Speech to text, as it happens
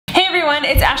everyone,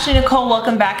 it's Ashley Nicole.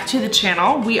 Welcome back to the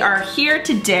channel. We are here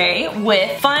today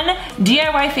with fun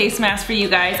DIY face masks for you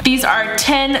guys. These are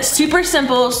 10 super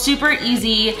simple, super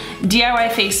easy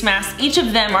DIY face masks. Each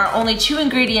of them are only 2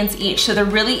 ingredients each, so they're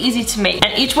really easy to make,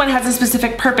 and each one has a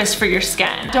specific purpose for your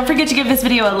skin. Don't forget to give this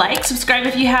video a like, subscribe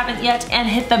if you haven't yet, and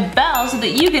hit the bell so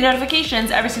that you get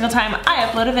notifications every single time I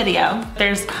upload a video.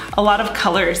 There's a lot of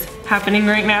colors happening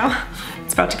right now.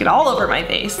 It's about to get all over my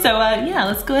face. So yeah,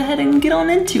 let's go ahead and get on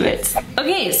into it.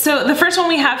 Okay, so the first one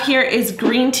we have here is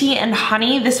green tea and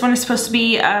honey. This one is supposed to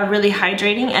be really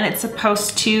hydrating, and it's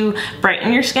supposed to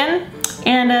brighten your skin.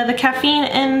 And the caffeine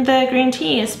in the green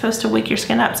tea is supposed to wake your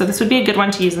skin up. So this would be a good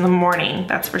one to use in the morning,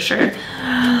 that's for sure.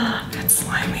 It's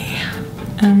slimy.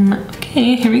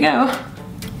 Okay, here we go.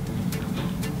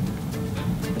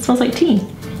 It smells like tea.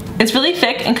 It's really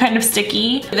thick and kind of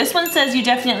sticky. This one says you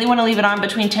definitely want to leave it on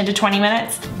between 10 to 20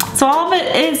 minutes. So all of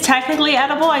it is technically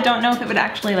edible. I don't know if it would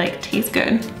actually like taste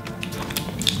good.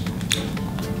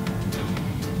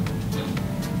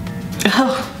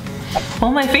 Oh,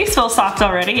 well, my face feels soft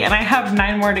already and I have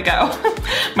 9 more to go.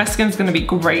 My skin's gonna be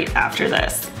great after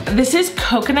this. This is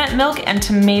coconut milk and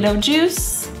tomato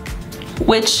juice,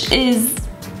 which is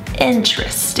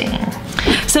interesting.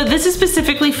 So this is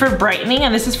specifically for brightening,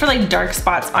 and this is for like dark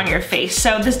spots on your face.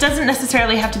 So this doesn't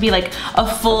necessarily have to be like a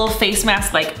full face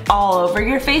mask, like all over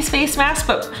your face mask,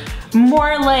 but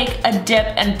more like a dip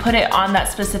and put it on that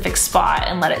specific spot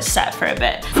and let it set for a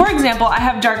bit. For example, I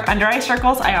have dark under eye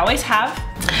circles, I always have,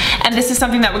 and this is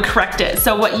something that would correct it.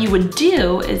 So what you would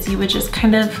do is you would just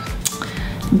kind of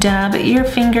dab your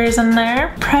fingers in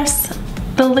there, press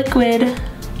the liquid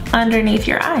underneath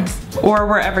your eyes or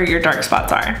wherever your dark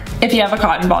spots are. If you have a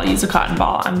cotton ball, use a cotton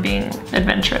ball. I'm being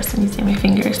adventurous and using my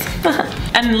fingers.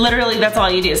 And literally that's all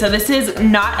you do. So this is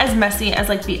not as messy as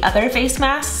like the other face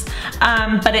masks,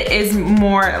 but it is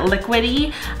more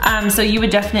liquidy. So you would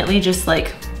definitely just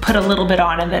like put a little bit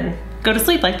on and then go to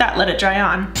sleep like that, let it dry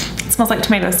on. It smells like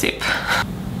tomato soup.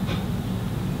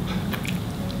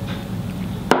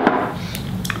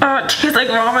 Oh, it tastes like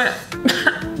vomit.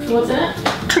 What's in it?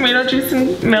 Tomato juice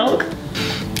and milk.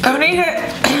 I don't need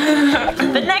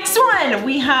it. The next one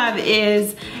we have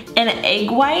is an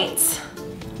egg white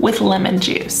with lemon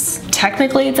juice.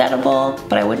 Technically it's edible,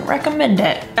 but I wouldn't recommend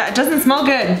it. It doesn't smell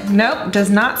good. Nope, does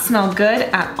not smell good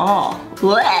at all.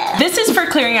 Blech. This is for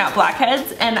clearing out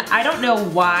blackheads, and I don't know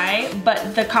why,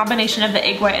 but the combination of the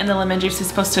egg white and the lemon juice is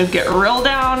supposed to get real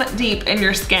down deep in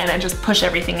your skin and just push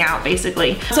everything out,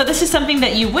 basically. So this is something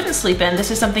that you wouldn't sleep in. This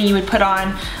is something you would put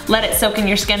on, let it soak in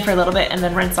your skin for a little bit, and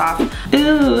then rinse off.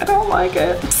 Ooh, I don't like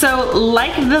it. So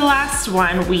like the last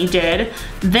one we did,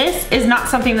 this is not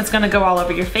something that's gonna go all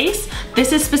over your face.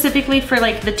 This is specifically for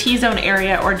like the T-zone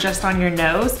area or just on your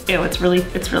nose. Ew, it's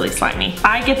really slimy.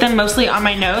 I get them mostly on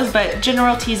my nose, but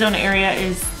general T-zone area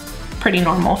is pretty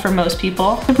normal for most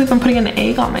people. I believe I'm putting an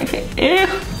egg on my face. Ew, ew,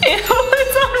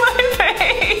 it's on my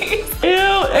face. Ew, ew,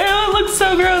 it looks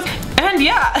so gross. And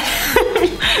yeah,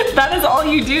 that is all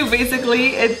you do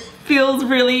basically. It feels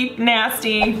really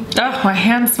nasty. Oh, my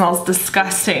hand smells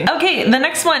disgusting. Okay, the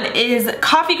next one is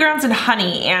coffee grounds and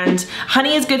honey, and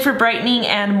honey is good for brightening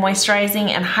and moisturizing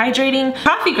and hydrating.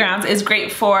 Coffee grounds is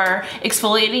great for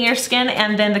exfoliating your skin,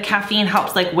 and then the caffeine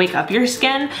helps like wake up your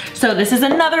skin. So this is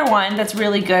another one that's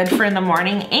really good for in the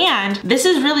morning, and this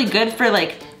is really good for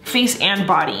like face and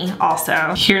body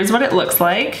also. Here's what it looks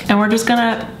like, and we're just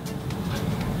gonna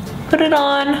put it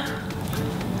on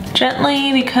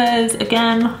gently because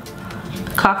again,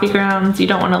 coffee grounds, you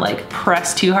don't want to like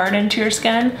press too hard into your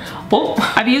skin. Oh,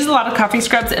 I've used a lot of coffee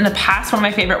scrubs in the past. One of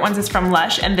my favorite ones is from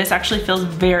Lush, and this actually feels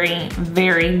very,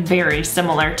 very, very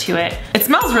similar to it. It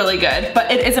smells really good,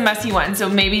 but it is a messy one, so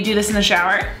maybe do this in the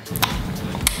shower.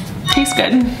 Tastes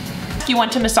good. If you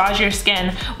want to massage your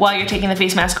skin while you're taking the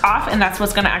face mask off, and that's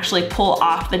what's gonna actually pull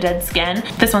off the dead skin.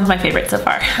 This one's my favorite so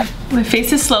far. My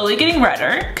face is slowly getting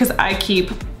redder because I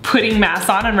keep putting masks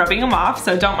on and rubbing them off,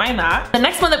 so don't mind that. The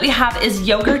next one that we have is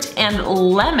yogurt and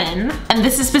lemon, and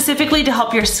this is specifically to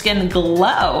help your skin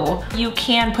glow. You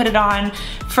can put it on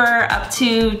for up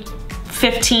to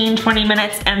 15-20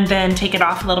 minutes and then take it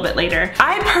off a little bit later.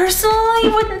 I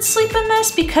personally wouldn't sleep in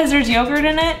this because there's yogurt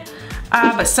in it,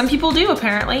 but some people do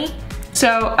apparently. So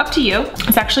up to you.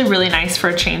 It's actually really nice for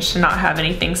a change to not have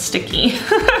anything sticky.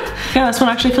 Yeah, this one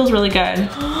actually feels really good.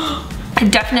 I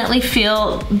definitely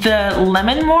feel the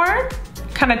lemon more,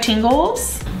 kind of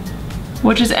tingles,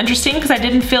 which is interesting because I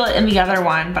didn't feel it in the other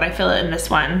one, but I feel it in this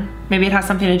one. Maybe it has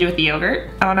something to do with the yogurt.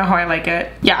 I don't know how I like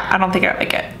it. Yeah, I don't think I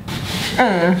like it.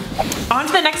 On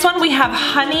to the next one, we have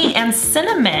honey and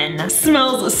cinnamon.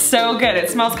 Smells so good. It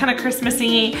smells kind of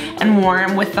Christmassy and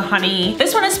warm with the honey.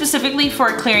 This one is specifically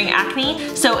for clearing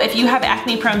acne. So if you have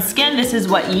acne prone skin, this is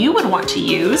what you would want to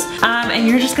use. And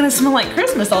you're just gonna smell like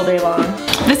Christmas all day long.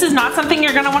 This is not something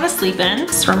you're gonna wanna sleep in.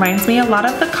 This reminds me a lot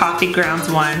of the coffee grounds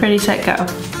one. Ready, set, go.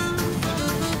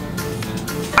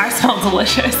 I smell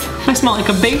delicious. I smell like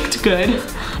a baked good.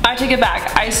 I take it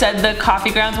back. I said the coffee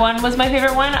grounds one was my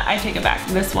favorite one. I take it back.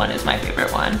 This one is my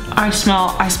favorite one. I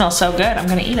smell so good. I'm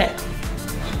gonna eat it.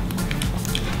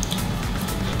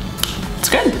 It's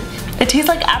good. It tastes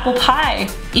like apple pie.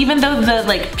 Even though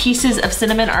the pieces of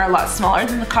cinnamon are a lot smaller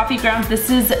than the coffee grounds, this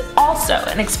is also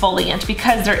an exfoliant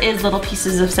because there is little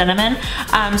pieces of cinnamon.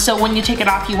 So when you take it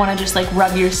off, you wanna just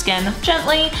rub your skin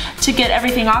gently to get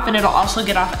everything off, and it'll also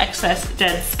get off excess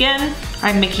dead skin.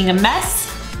 I'm making a mess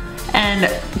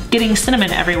and getting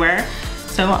cinnamon everywhere.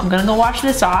 So I'm gonna go wash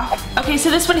this off. Okay,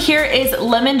 so this one here is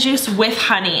lemon juice with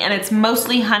honey, and it's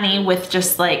mostly honey with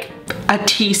just a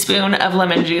teaspoon of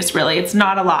lemon juice, really. It's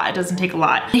not a lot, it doesn't take a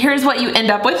lot. Here's what you end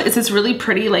up with. It's this really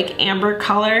pretty amber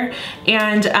color,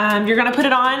 and you're gonna put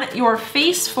it on your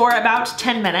face for about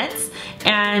 10 minutes,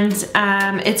 and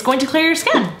it's going to clear your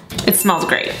skin. It smells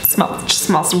great. It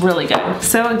smells really good.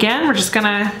 So again, we're just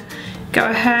gonna go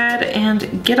ahead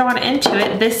and get on into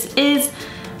it. This is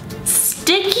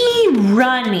sticky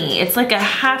runny. It's like a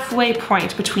halfway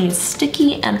point between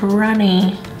sticky and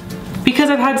runny. Because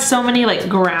I've had so many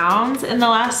grounds in the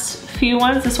last few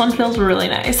ones, this one feels really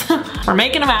nice. We're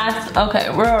making a mess. Okay,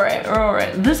 we're all right, we're all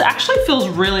right. This actually feels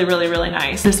really, really, really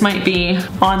nice. This might be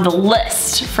on the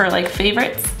list for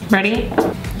favorites. Ready?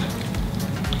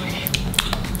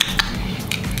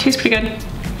 Tastes pretty good.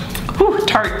 Ooh,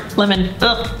 tart, lemon,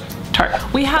 ugh.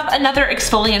 Tart. We have another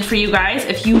exfoliant for you guys.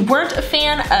 If you weren't a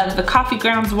fan of the coffee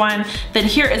grounds one, then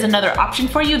here is another option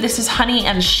for you. This is honey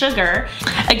and sugar.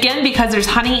 Again, because there's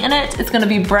honey in it, it's gonna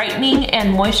be brightening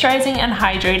and moisturizing and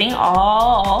hydrating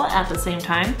all at the same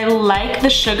time. I like the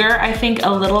sugar, I think, a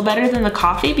little better than the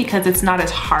coffee because it's not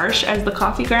as harsh as the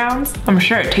coffee grounds. I'm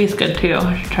sure it tastes good too.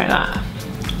 I should try that.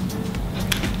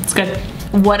 It's good.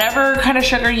 Whatever kind of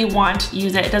sugar you want,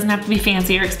 use it. It doesn't have to be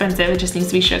fancy or expensive, it just needs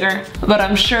to be sugar. But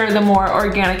I'm sure the more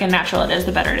organic and natural it is,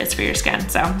 the better it is for your skin,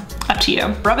 so up to you.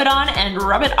 Rub it on and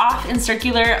rub it off in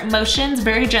circular motions,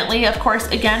 very gently, of course,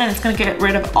 again, and it's gonna get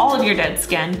rid of all of your dead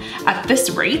skin. At this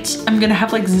rate, I'm gonna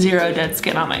have 0 dead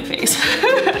skin on my face.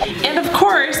 And of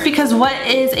course, because what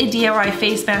is a DIY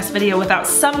face mask video without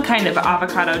some kind of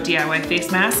avocado DIY face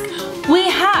mask? We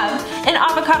have an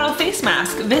avocado face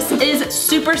mask. This is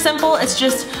super simple. It's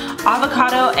just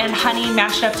avocado and honey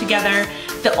mashed up together.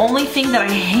 The only thing that I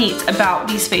hate about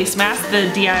these face masks,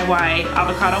 the DIY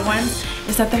avocado ones,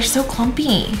 is that they're so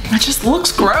clumpy. It just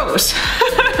looks gross.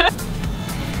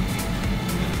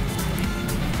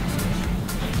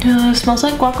 It smells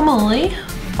like guacamole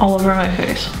all over my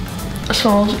face. It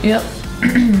smells, yep.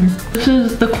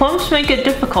 The clumps make it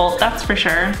difficult, that's for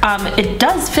sure. It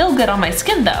does feel good on my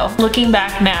skin though. Looking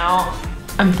back now,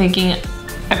 I'm thinking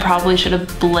I probably should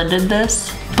have blended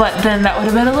this, but then that would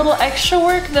have been a little extra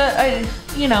work that I,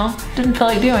 didn't feel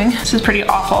like doing. This is pretty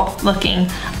awful looking,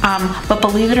 but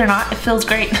believe it or not, it feels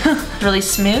great. Really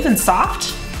smooth and soft,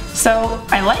 so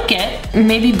I like it.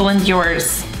 Maybe blend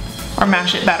yours or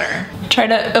mash it better. Try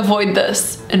to avoid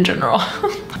this in general.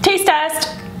 Taste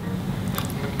test.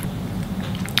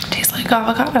 Tastes like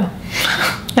avocado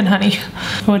and honey.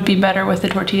 It would be better with a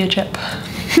tortilla chip.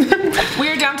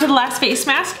 We're down to the last face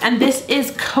mask, and this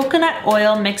is coconut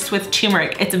oil mixed with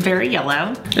turmeric. It's very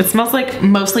yellow. It smells like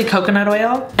mostly coconut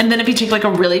oil. And then if you take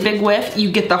a really big whiff, you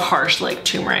get the harsh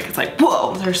turmeric. It's like,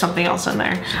 whoa, there's something else in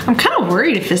there. I'm kind of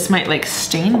worried if this might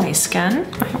stain my skin.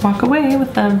 I might walk away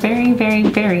with a very, very,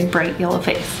 very bright yellow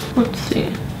face. Let's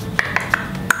see.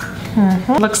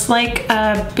 Looks like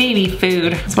baby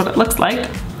food. That's what it looks like.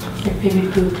 Your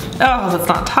baby poop. Oh, let's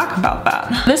not talk about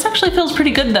that. This actually feels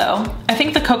pretty good though. I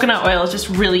think the coconut oil is just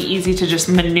really easy to just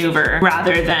maneuver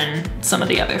rather than some of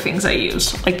the other things I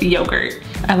use, like the yogurt.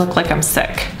 I look like I'm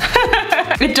sick.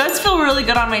 It does feel really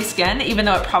good on my skin, even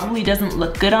though it probably doesn't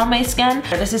look good on my skin.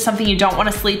 This is something you don't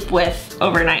want to sleep with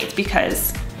overnight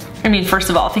because, first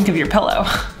of all, think of your pillow.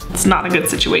 It's not a good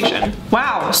situation.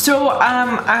 Wow, so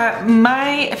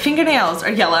my fingernails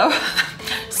are yellow.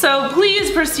 So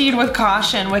please proceed with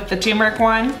caution with the turmeric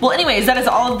one. Well anyways, that is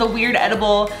all of the weird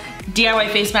edible DIY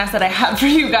face masks that I have for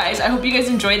you guys. I hope you guys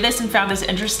enjoyed this and found this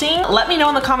interesting. Let me know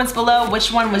in the comments below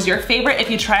which one was your favorite. If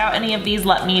you try out any of these,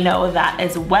 let me know that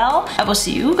as well. I will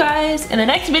see you guys in the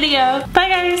next video. Bye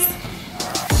guys.